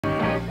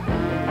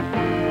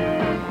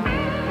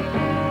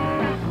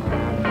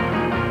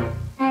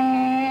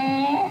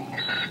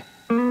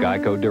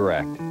Geico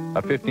Direct.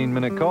 A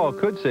 15-minute call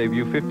could save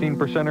you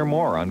 15% or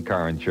more on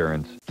car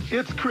insurance.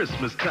 It's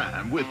Christmas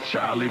time with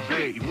Charlie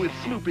Babe, with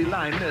Snoopy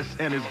Lioness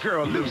and his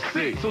girl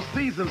Lucy. So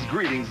season's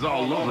greetings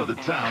all over the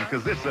town,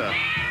 cause it's a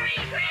Merry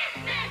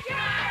Christmas,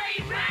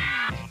 Charlie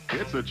Brown!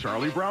 It's a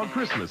Charlie Brown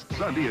Christmas,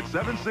 Sunday at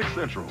 7, 6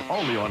 Central,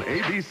 only on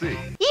ABC.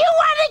 You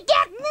wanna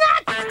get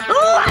nuts?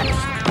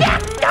 Let's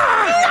get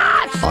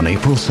nuts! On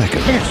April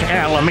 2nd, It's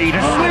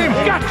Alameda Slim,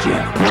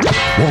 gotcha!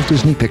 Walt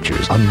Disney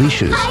Pictures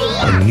unleashes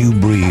a new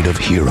breed of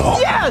hero.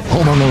 Yes!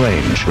 Home on the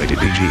Range, rated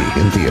PG,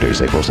 in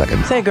theaters April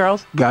 2nd. Say,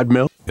 girls, God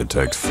milk. It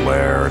takes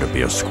flair to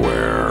be a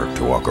square,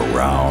 to walk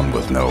around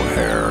with no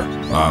hair.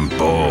 I'm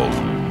bold.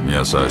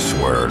 Yes, I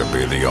swear to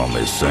be the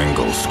only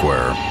single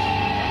square.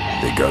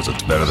 Because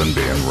it's better than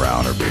being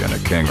round or being a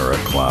king or a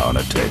clown.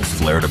 It takes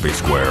flair to be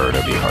square,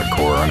 to be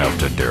hardcore enough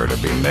to dare to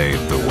be made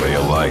the way you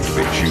like, to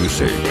be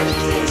juicy,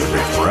 to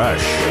be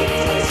fresh,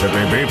 to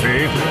be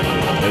beefy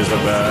is the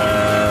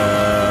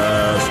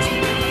best.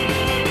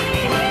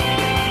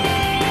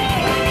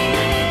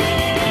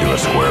 Do a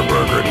square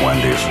burger at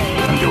Wendy's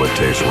and do it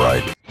taste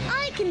right.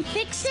 I can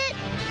fix it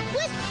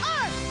with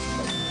art!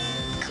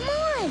 Come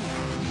on!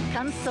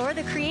 Come soar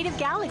the creative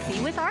galaxy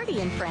with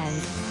Artie and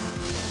Friends.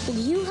 Will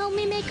you help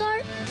me make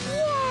art?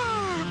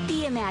 Yeah!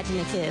 Be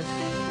imaginative.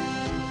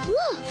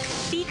 Look!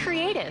 Be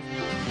creative.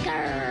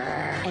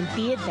 Grrr. And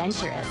be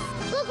adventurous.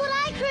 Look what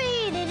I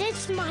created!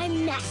 It's my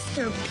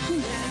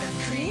masterpiece!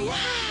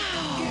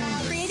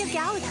 Wow! Creative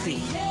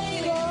Galaxy.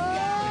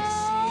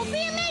 Go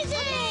be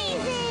amazing!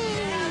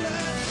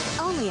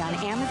 Only on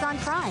Amazon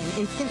Prime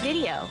Instant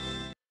Video.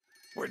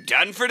 We're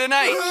done for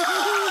tonight.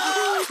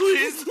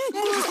 Please,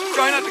 just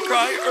try not to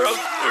cry, or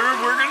else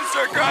we're gonna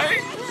start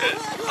crying.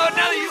 Oh,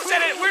 now that you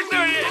said it,